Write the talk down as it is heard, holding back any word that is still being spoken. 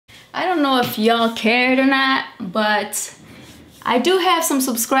I don't know if y'all cared or not, but I do have some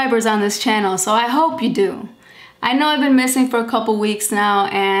subscribers on this channel, so I hope you do. I know I've been missing for a couple weeks now,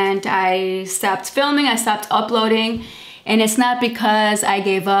 and I stopped filming, I stopped uploading, and it's not because I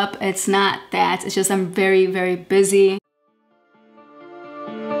gave up, it's not that, it's just I'm very, very busy.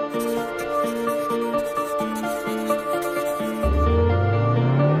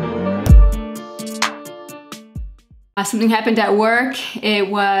 Something happened at work. It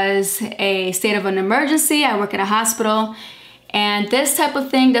was a state of an emergency. I work at a hospital, and this type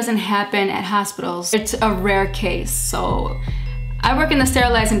of thing doesn't happen at hospitals. It's a rare case. So I work in the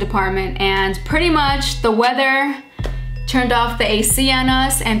sterilizing department, and pretty much the weather turned off the AC on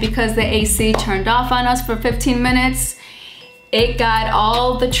us, and because the AC turned off on us for 15 minutes, it got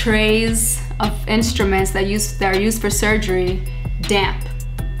all the trays of instruments that are used for surgery damp,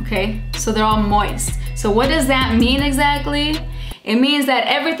 okay? So they're all moist. So what does that mean exactly? It means that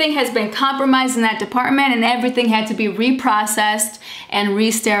everything has been compromised in that department and everything had to be reprocessed and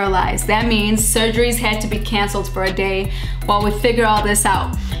re-sterilized. That means surgeries had to be canceled for a day while we figure all this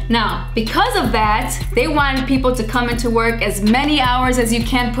out. Now, because of that, they wanted people to come into work as many hours as you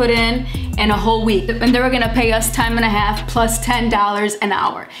can put in a whole week. And they were gonna pay us time and a half plus $10 an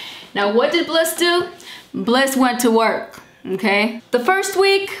hour. Now, what did BLISS do? BLISS went to work, okay? The first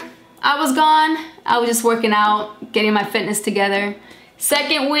week, I was gone. I was just working out, getting my fitness together.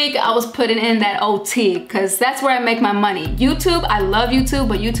 Second week, I was putting in that OT because that's where I make my money. YouTube, I love YouTube,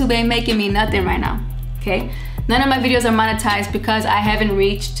 but YouTube ain't making me nothing right now, okay? None of my videos are monetized because I haven't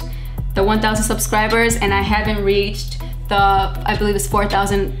reached the 1,000 subscribers and I haven't reached the, I believe it's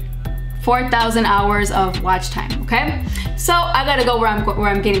 4,000 hours of watch time, okay? So I gotta go where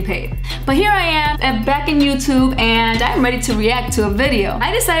I'm getting paid. But here I am back in YouTube and I'm ready to react to a video.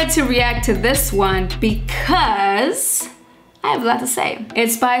 I decided to react to this one because I have a lot to say.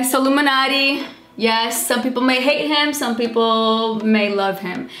 It's by Solluminati. Yes, some people may hate him, some people may love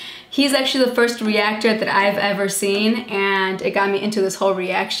him. He's actually the first reactor that I've ever seen, and it got me into this whole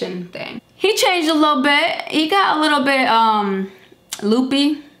reaction thing. He changed a little bit. He got a little bit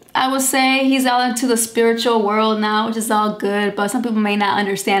loopy, I would say. He's all into the spiritual world now, which is all good, but some people may not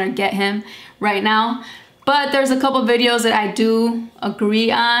understand or get him right now. But there's a couple videos that I do agree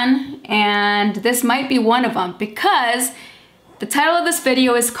on, and this might be one of them because the title of this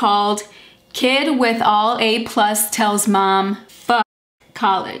video is called Kid with All A+ Tells Mom Fuck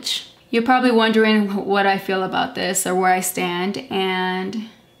College. You're probably wondering what I feel about this or where I stand, and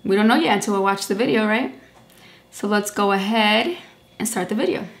we don't know yet until we watch the video, right? So let's go ahead and start the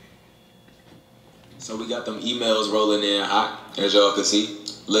video. So we got them emails rolling in hot, as y'all can see.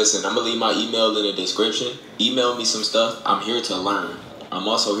 Listen, I'm gonna leave my email in the description. Email me some stuff. I'm here to learn. I'm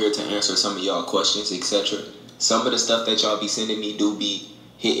also here to answer some of y'all questions, etc. Some of the stuff that y'all be sending me do be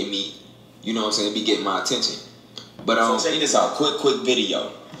hitting me, you know what I'm saying, be getting my attention. But I'm saying this out, quick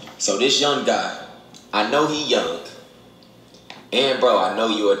video. So this young guy, I know he young. And bro, I know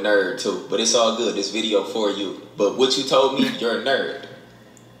you a nerd too, but it's all good. This video for you. But what you told me, you're a nerd.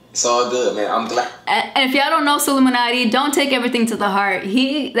 It's all good, man. I'm glad. And if y'all don't know Solluminati, don't take everything to the heart.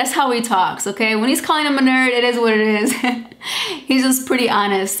 That's how he talks, okay? When he's calling him a nerd, it is what it is. He's just pretty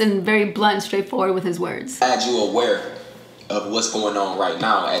honest and very blunt and straightforward with his words. Glad you aware of what's going on right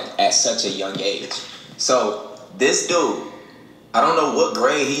now at such a young age. So this dude, I don't know what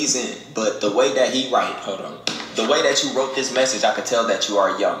grade he's in, but the way that he the way that you wrote this message, I could tell that you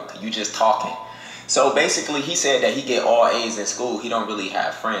are young. You just talking. So basically, he said that he get all A's in school. He don't really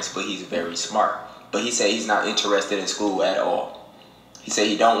have friends, but he's very smart. But he said he's not interested in school at all. He said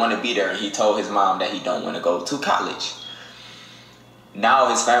he don't want to be there, and he told his mom that he don't want to go to college. Now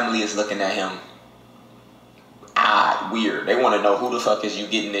his family is looking at him odd, weird. They want to know who the fuck is you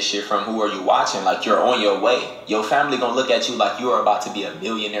getting this shit from? Who are you watching? Like, you're on your way. Your family gonna look at you like you are about to be a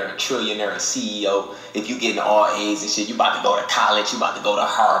millionaire, a trillionaire, a CEO. If you getting all A's and shit, you about to go to college, you about to go to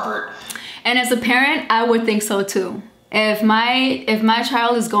Harvard. And as a parent, I would think so too. If my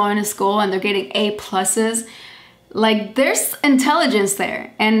child is going to school and they're getting A+, like, there's intelligence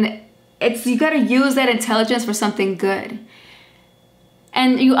there, and you gotta use that intelligence for something good.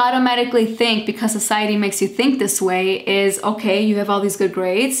 And you automatically think, because society makes you think this way, is okay, you have all these good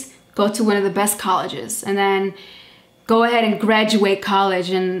grades, go to one of the best colleges, and then go ahead and graduate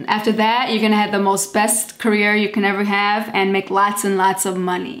college, and after that you're gonna have the best career you can ever have and make lots and lots of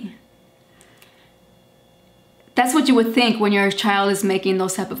money. That's what you would think when your child is making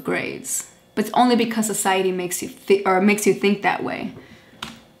those type of grades. But it's only because society makes you think that way.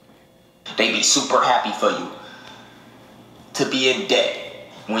 They be super happy for you to be in debt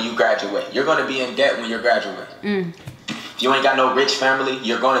when you graduate. You're gonna be in debt when you're graduating. If you ain't got no rich family,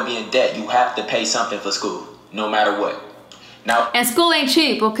 you're going to be in debt. You have to pay something for school, no matter what. Now, and school ain't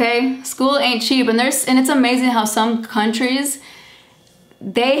cheap, okay? School ain't cheap. And it's amazing how some countries,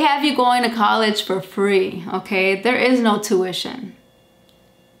 they have you going to college for free, okay? There is no tuition.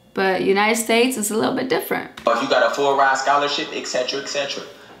 But United States is a little bit different. If you got a full ride scholarship, etc., etc.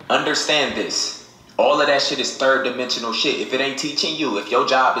 Understand this. All of that shit is third dimensional shit. If it ain't teaching you, if your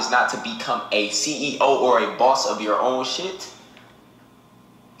job is not to become a CEO or a boss of your own shit,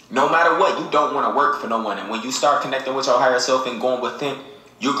 no matter what, you don't want to work for no one. And when you start connecting with your higher self and going with them,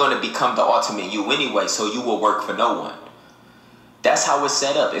 you're going to become the ultimate you anyway, so you will work for no one. That's how it's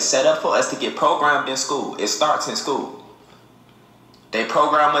set up. It's set up for us to get programmed in school. It starts in school. They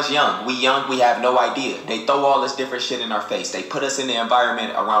program us young. We have no idea. They throw all this different shit in our face. They put us in the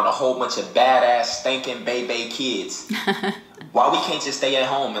environment around a whole bunch of badass, stinking baby kids. Why we can't just stay at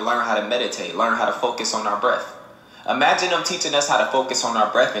home and learn how to meditate, learn how to focus on our breath? Imagine them teaching us how to focus on our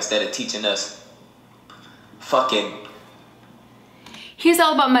breath instead of teaching us fucking... He's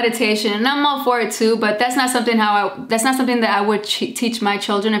all about meditation, and I'm all for it too, but that's not something that I would teach my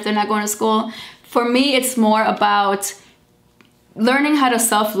children if they're not going to school. For me, it's more about learning how to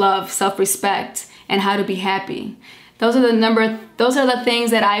self-love, self-respect, and how to be happy. Those are the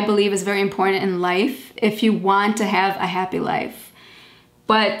things that I believe is very important in life if you want to have a happy life.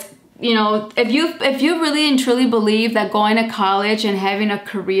 But you know, if you really and truly believe that going to college and having a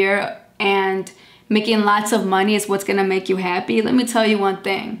career and making lots of money is what's gonna make you happy, let me tell you one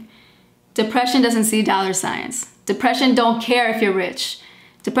thing. Depression doesn't see dollar signs. Depression don't care if you're rich.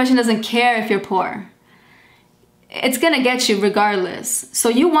 Depression doesn't care if you're poor. It's gonna get you regardless. So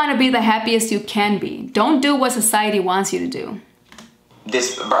you wanna be the happiest you can be. Don't do what society wants you to do.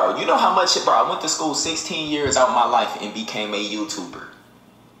 This, bro, you know how much, bro, I went to school 16 years out of my life and became a YouTuber.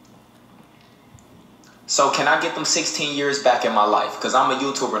 So can I get them 16 years back in my life? Because I'm a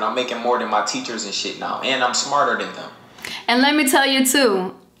YouTuber and I'm making more than my teachers and shit now. And I'm smarter than them. And let me tell you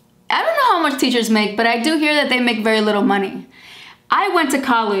too, I don't know how much teachers make, but I do hear that they make very little money. I went to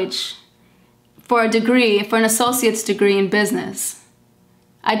college for a degree, for an associate's degree in business.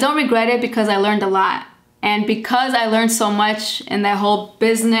 I don't regret it because I learned a lot. And because I learned so much in that whole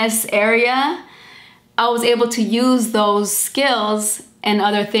business area, I was able to use those skills and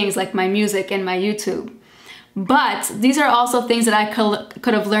other things like my music and my YouTube. But these are also things that I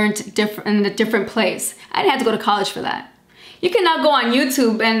could have learned in a different place. I didn't have to go to college for that. You cannot go on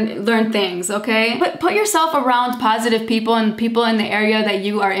YouTube and learn things, okay? But put yourself around positive people and people in the area that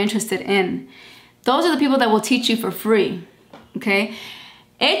you are interested in. Those are the people that will teach you for free, okay?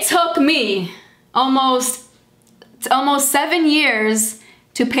 It took me almost 7 years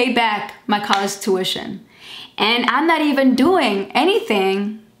to pay back my college tuition. And I'm not even doing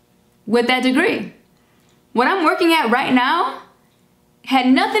anything with that degree. What I'm working at right now had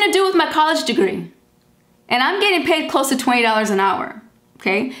nothing to do with my college degree. And I'm getting paid close to $20 an hour,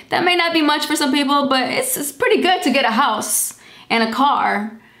 okay? That may not be much for some people, but it's pretty good to get a house and a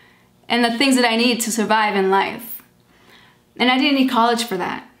car and the things that I need to survive in life. And I didn't need college for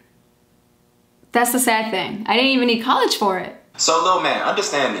that. That's the sad thing. I didn't even need college for it. So little man,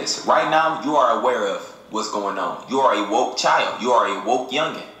 understand this. Right now, you are aware of what's going on. You are a woke child. You are a woke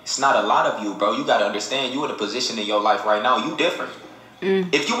youngin'. It's not a lot of you, bro. You gotta understand you in a position in your life right now. You different.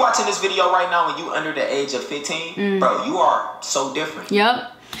 If you watching this video right now and you under the age of 15, bro, you are so different.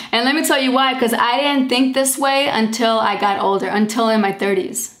 Yep. And let me tell you why, because I didn't think this way until I got older, until in my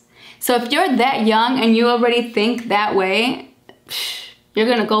 30s. So if you're that young and you already think that way, you're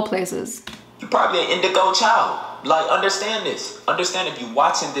gonna go places. You're probably an indigo child. Like, understand this. Understand if you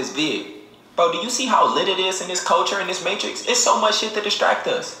watching this vid. Bro, do you see how lit it is in this culture, in this matrix? It's so much shit to distract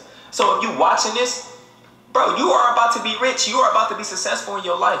us. So if you watching this, bro, you are about to be rich. You are about to be successful in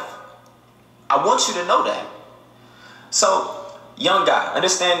your life. I want you to know that. So, young guy,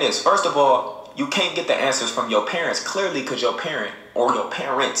 understand this. First of all, you can't get the answers from your parents clearly because your parent or your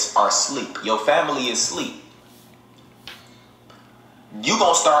parents are asleep. Your family is asleep. You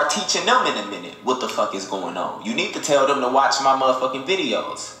gonna start teaching them in a minute what the fuck is going on. You need to tell them to watch my motherfucking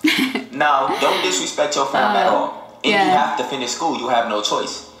videos. Now, don't disrespect your family at all. And you have to finish school. You have no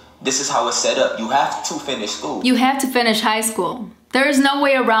choice. This is how it's set up. You have to finish school. You have to finish high school. There is no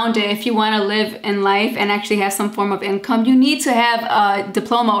way around it. If you want to live in life and actually have some form of income, you need to have a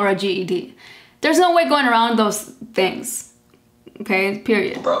diploma or a GED. There's no way going around those things. Okay,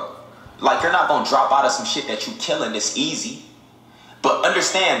 period. Bro, like you're not gonna drop out of some shit that you killing this easy. But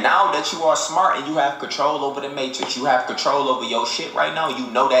understand, now that you are smart and you have control over the matrix, you have control over your shit right now, you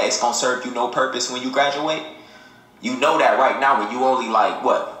know that it's gonna serve you no purpose when you graduate. You know that right now when you only like,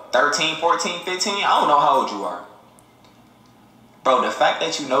 what, 13, 14, 15? I don't know how old you are. Bro, the fact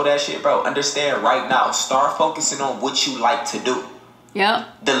that you know that shit, bro, understand right now, start focusing on what you like to do.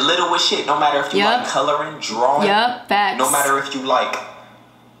 Yep. The littlest shit, no matter if you like coloring, drawing. Yep, facts. No matter if you like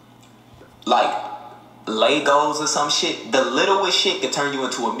Legos or some shit. The littlest shit can turn you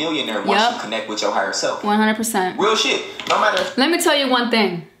into a millionaire once you connect with your higher self. 100%. Real shit. No matter. Let me tell you one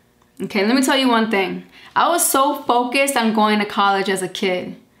thing. Okay, let me tell you one thing. I was so focused on going to college as a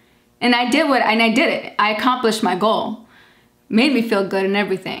kid. And I did it. I accomplished my goal. Made me feel good and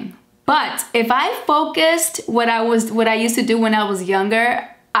everything. But if I focused what I used to do when I was younger,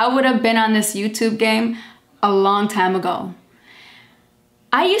 I would have been on this YouTube game a long time ago.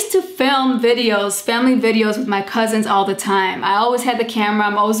 I used to film videos, family videos with my cousins all the time. I always had the camera,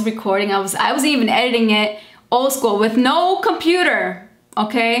 I'm always recording. I was even editing it old school with no computer,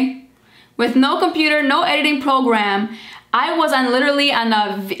 okay? With no computer, no editing program. I was literally on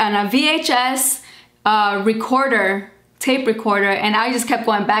a VHS recorder, tape recorder, and I just kept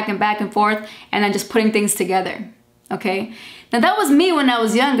going back and forth and then just putting things together, okay? Now that was me when I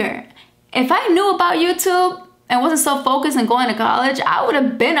was younger. If I knew about YouTube and wasn't so focused on going to college, I would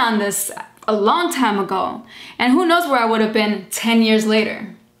have been on this a long time ago. And who knows where I would have been 10 years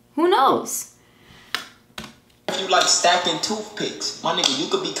later? Who knows? If you like stacking toothpicks, my nigga, you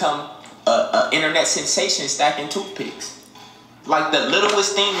could become an internet sensation stacking toothpicks. Like the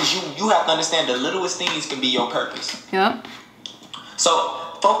littlest things, you have to understand the littlest things can be your purpose. Yep. So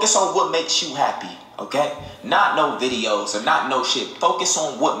focus on what makes you happy, okay? Not no videos or not no shit. Focus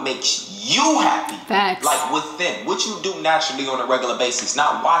on what makes you happy. Facts. Like within, what you do naturally on a regular basis,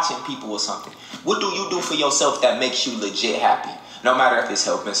 not watching people or something. What do you do for yourself that makes you legit happy? No matter if it's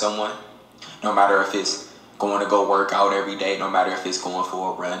helping someone, no matter if it's going to go work out every day, no matter if it's going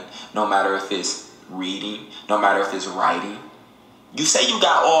for a run, no matter if it's reading, no matter if it's writing. You say you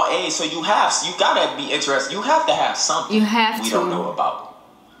got all A's, so you gotta be interested. You have to have something you have we to. don't know about.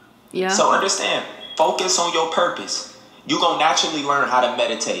 Yeah. So understand, focus on your purpose. You're gonna naturally learn how to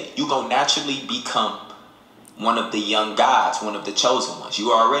meditate. You're gonna naturally become one of the young gods, one of the chosen ones. You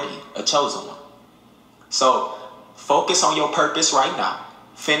are already a chosen one. So focus on your purpose right now.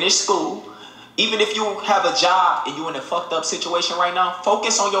 Finish school. Even if you have a job and you're in a fucked up situation right now,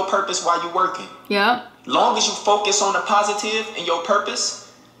 focus on your purpose while you're working. Yep. Long as you focus on the positive and your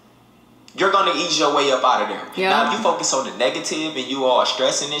purpose, you're going to ease your way up out of there. Yeah. Now, if you focus on the negative and you are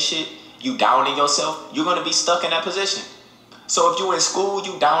stressing and shit, you downing yourself, you're going to be stuck in that position. So if you're in school,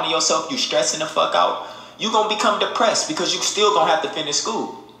 you downing yourself, you stressing the fuck out, you're going to become depressed because you still going to have to finish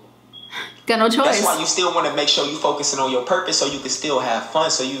school. Got no choice. That's why you still want to make sure you focusing on your purpose so you can still have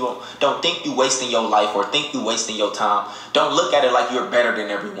fun, so you don't think you wasting your life or think you wasting your time. Don't look at it like you're better than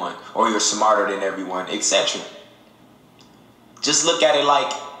everyone or you're smarter than everyone, etc. Just look at it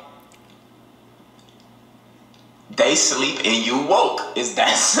like they sleep and you woke. It's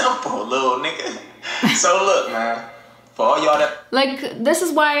that simple, little nigga. So look, man, for all y'all that... Like, this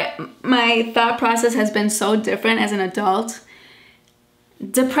is why my thought process has been so different as an adult.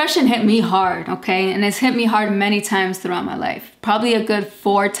 Depression hit me hard, okay? And it's hit me hard many times throughout my life. Probably a good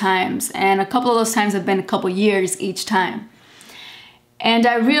 4 times. And a couple of those times have been a couple years each time. And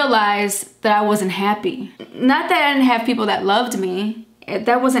I realized that I wasn't happy. Not that I didn't have people that loved me.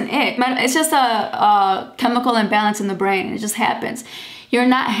 That wasn't it. It's just a chemical imbalance in the brain. It just happens. You're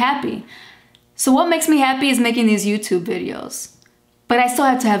not happy. So what makes me happy is making these YouTube videos. But I still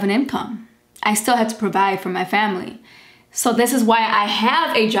have to have an income. I still have to provide for my family. So this is why I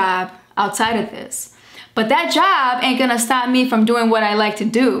have a job outside of this. But that job ain't gonna stop me from doing what I like to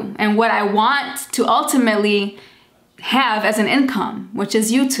do and what I want to ultimately have as an income, which is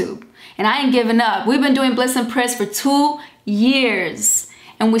YouTube. And I ain't giving up. We've been doing Bliss and Priss for 2 years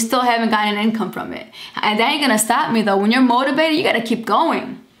and we still haven't gotten an income from it. And that ain't gonna stop me though. When you're motivated, you gotta keep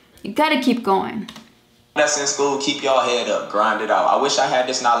going. You gotta keep going. That's in school, keep y'all head up, grind it out. I wish I had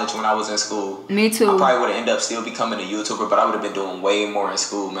this knowledge when I was in school. Me too. I probably would have ended up still becoming a YouTuber, but I would have been doing way more in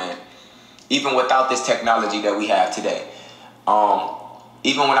school, man. Even without this technology that we have today.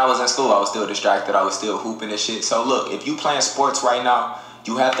 Even when I was in school, I was still distracted. I was still hooping and shit. So look, if you playing sports right now,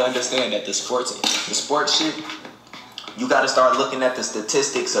 you have to understand that the sports shit, you got to start looking at the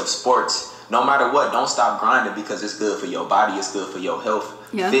statistics of sports. No matter what, don't stop grinding because it's good for your body. It's good for your health,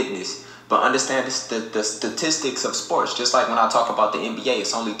 fitness. But understand the statistics of sports. Just like when I talk about the NBA,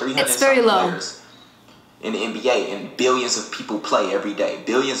 it's only 300 players in the NBA, and billions of people play every day.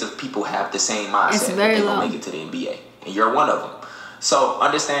 Billions of people have the same mindset. It's very that low. They're gonna make it to the NBA, and you're one of them. So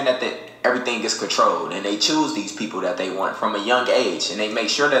understand that everything is controlled, and they choose these people that they want from a young age, and they make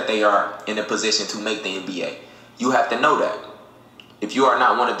sure that they are in a position to make the NBA. You have to know that. If you are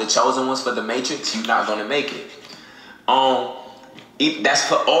not one of the chosen ones for the Matrix, you're not gonna make it. That's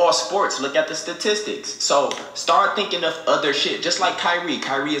for all sports. Look at the statistics. So start thinking of other shit. Just like Kyrie.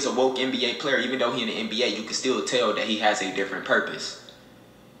 Kyrie is a woke NBA player. Even though he in the NBA, you can still tell that he has a different purpose.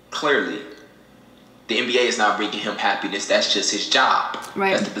 Clearly. The NBA is not bringing him happiness. That's just his job.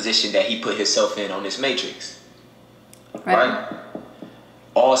 Right. That's the position that he put himself in on this matrix. Right?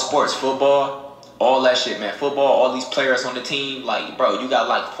 All sports, football, all that shit, man. Football, all these players on the team. Like, bro, you got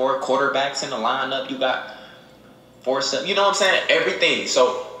like 4 quarterbacks in the lineup. You got 4, 7. You know what I'm saying? Everything.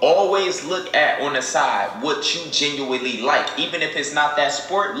 So always look at on the side what you genuinely like. Even if it's not that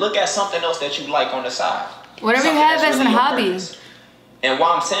sport, look at something else that you like on the side. Whatever you have as a hobby. And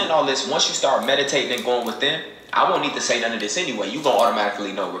while I'm saying all this, once you start meditating and going within, I won't need to say none of this anyway. You're going to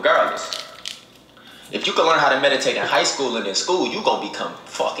automatically know regardless. If you can learn how to meditate in high school and in school, you're going to become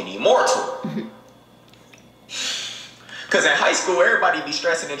fucking immortal. Because in high school, everybody be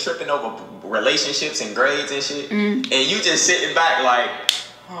stressing and tripping over relationships and grades and shit. And you just sitting back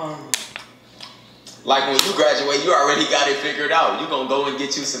like when you graduate, you already got it figured out. You're going to go and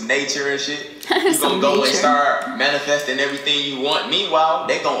get you some nature and shit. You're going to go and start manifesting everything you want. Meanwhile,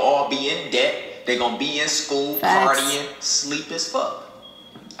 they're going to all be in debt. They're going to be in school, partying, sleep as fuck.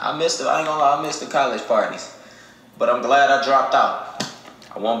 I ain't gonna lie, I miss the college parties. But I'm glad I dropped out.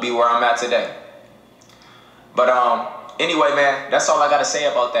 I won't be where I'm at today. But anyway, man, that's all I got to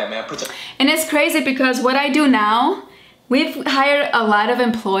say about that, man. And it's crazy because what I do now, we've hired a lot of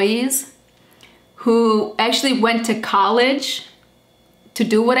employees who actually went to college to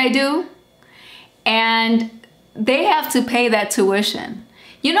do what I do, and they have to pay that tuition.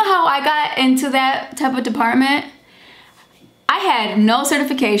 You know how I got into that type of department? I had no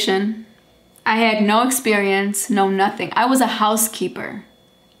certification, I had no experience, no nothing. I was a housekeeper,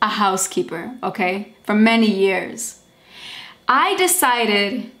 okay, for many years. I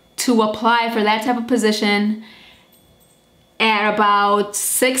decided to apply for that type of position at about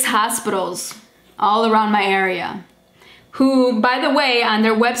 6 hospitals all around my area, who, by the way, on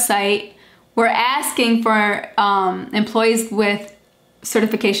their website were asking for employees with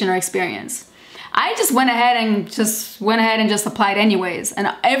certification or experience. I just went ahead and just applied anyways, and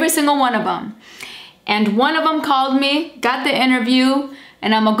every single one of them. And one of them called me, got the interview,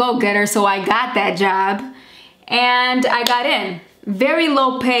 and I'm a go-getter, so I got that job, and I got in. Very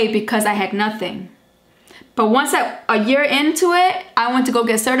low pay because I had nothing. But once a year into it, I went to go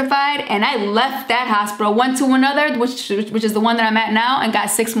get certified, and I left that hospital, went to another, which is the one that I'm at now, and got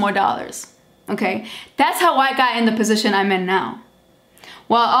 $6 more. Okay, that's how I got in the position I'm in now.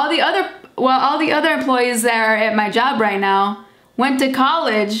 While all the other employees that are at my job right now went to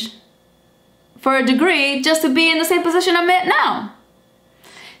college for a degree just to be in the same position I'm at now.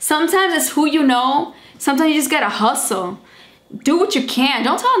 Sometimes it's who you know. Sometimes you just gotta hustle. Do what you can.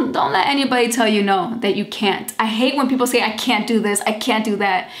 Don't let anybody tell you no, that you can't. I hate when people say I can't do this, I can't do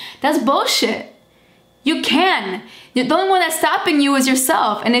that. That's bullshit. You can. The only one that's stopping you is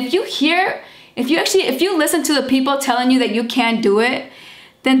yourself. And if you listen to the people telling you that you can't do it,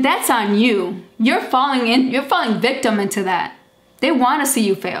 then that's on you. You're falling victim into that. They want to see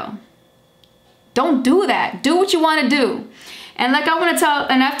you fail. Don't do that. Do what you want to do. And like I want to tell,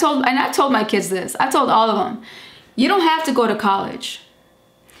 and I've told my kids this. I told all of them, you don't have to go to college.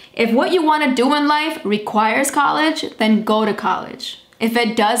 If what you want to do in life requires college, then go to college. If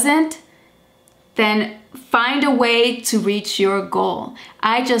it doesn't, then find a way to reach your goal.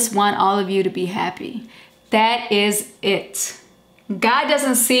 I just want all of you to be happy. That is it. God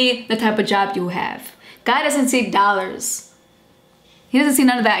doesn't see the type of job you have. God doesn't see dollars. He doesn't see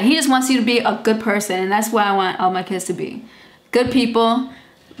none of that. He just wants you to be a good person, and that's what I want all my kids to be. Good people,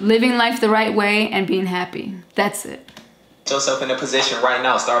 living life the right way, and being happy. That's it. Put yourself in a position right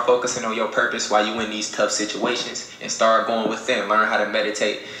now. Start focusing on your purpose while you in these tough situations, and start going within. Learn how to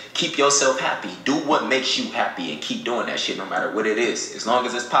meditate. Keep yourself happy. Do what makes you happy, and keep doing that shit no matter what it is. As long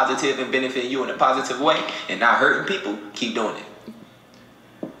as it's positive and benefiting you in a positive way and not hurting people, keep doing it.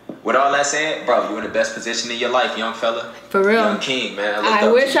 With all that said, bro, you're in the best position in your life, young fella. For real. Young king, man.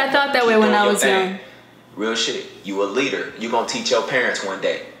 I wish I thought that way when I was young. Real shit. You a leader. You gonna teach your parents one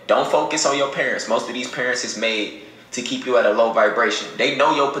day. Don't focus on your parents. Most of these parents is made to keep you at a low vibration. They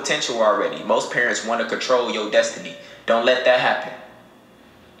know your potential already. Most parents want to control your destiny. Don't let that happen.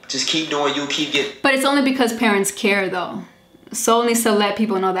 Just keep doing you, keep getting. But it's only because parents care, though. Soul needs to let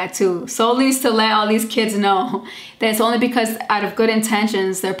people know that too. Soul needs to let all these kids know that it's only because out of good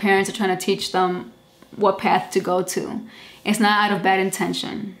intentions their parents are trying to teach them what path to go to. It's not out of bad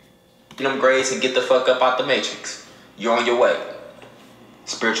intention. Get them grades and get the fuck up out the matrix. You're on your way.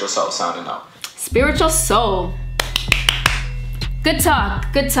 Spiritual Soul sounding out. Spiritual Soul. Good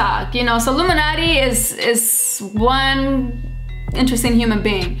talk, good talk. You know, Solluminati is one interesting human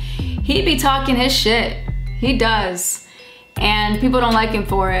being. He be talking his shit. He does. And people don't like him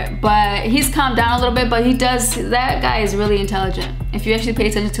for it. But he's calmed down a little bit, but he does, that guy is really intelligent. If you actually pay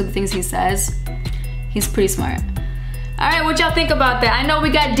attention to the things he says, he's pretty smart. Alright, what y'all think about that? I know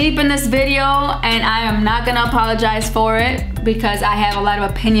we got deep in this video, and I am not gonna apologize for it because I have a lot of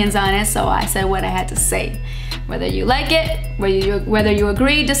opinions on it, so I said what I had to say. Whether you like it, whether you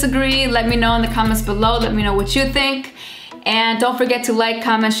agree, disagree, let me know in the comments below. Let me know what you think. And don't forget to like,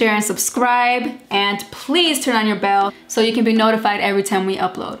 comment, share, and subscribe. And please turn on your bell so you can be notified every time we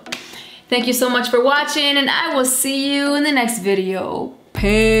upload. Thank you so much for watching, and I will see you in the next video.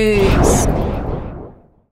 Peace.